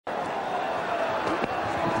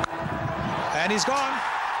And he's gone.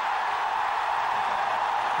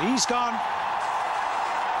 He's gone.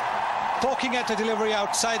 Poking at the delivery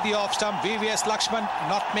outside the off stump. VVS Lakshman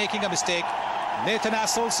not making a mistake. Nathan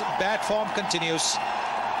Assel's bad form continues.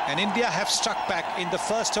 And India have struck back in the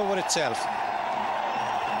first over itself.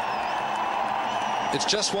 It's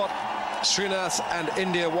just what Srinath and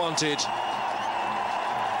India wanted.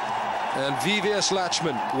 And VVS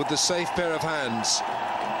Lakshman with the safe pair of hands.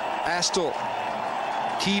 Astle,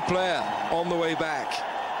 key player on the way back.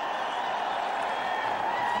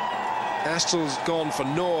 Astle's gone for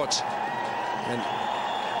naught.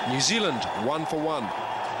 And New Zealand 1 for 1.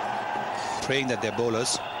 Praying that their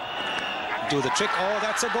bowlers do the trick. Oh,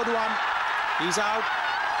 that's a good one. He's out.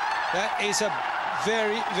 That is a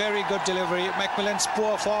very, very good delivery. Macmillan's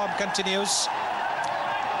poor form continues.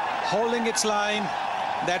 Holding its line.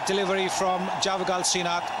 That delivery from Javagal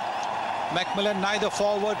Srinath. Macmillan neither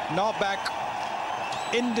forward nor back.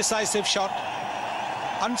 Indecisive shot.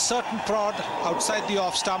 Uncertain prod outside the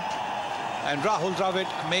off stump. And Rahul Dravid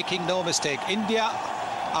making no mistake. India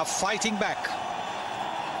are fighting back.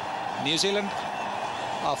 New Zealand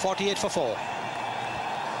are 48 for 4.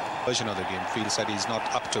 Version of the game. Fields that he's not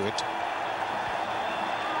up to it.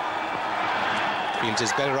 Fields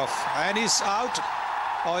is better off. And he's out.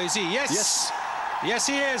 Or is he? Yes. Yes. Yes,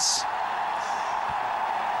 he is.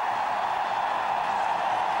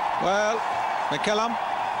 Well, McCallum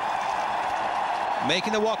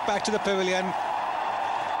making the walk back to the pavilion.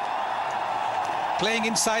 Playing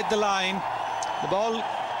inside the line. The ball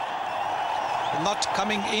not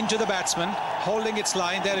coming into the batsman. Holding its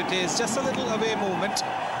line. There it is. Just a little away movement.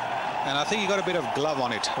 And I think he got a bit of glove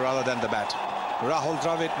on it rather than the bat. Rahul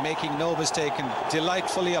Dravid making no mistake and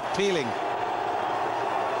delightfully appealing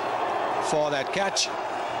for that catch.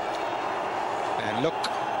 And look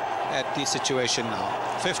at the situation now.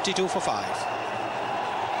 52 for 5.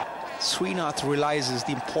 Srinath realizes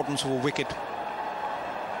the importance of a wicket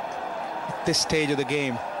at this stage of the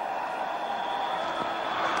game.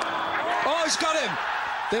 Oh, he's got him.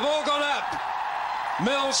 They've all gone up.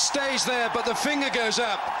 Mills stays there, but the finger goes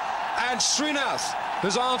up. And Srinath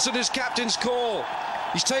has answered his captain's call.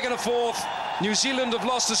 He's taken a 4th. New Zealand have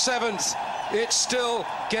lost the 7th. It's still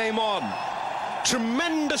game on.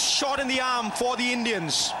 Tremendous shot in the arm for the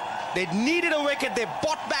Indians. They needed a wicket. They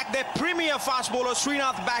brought back their premier fast bowler,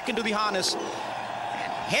 Srinath, back into the harness.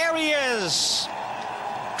 And here he is,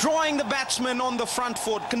 drawing the batsman on the front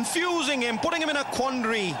foot, confusing him, putting him in a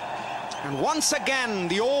quandary. And once again,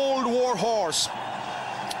 the old war horse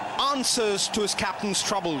answers to his captain's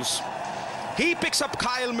troubles. He picks up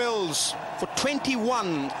Kyle Mills for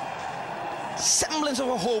 21. Semblance of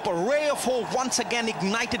a hope, a ray of hope once again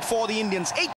ignited for the Indians.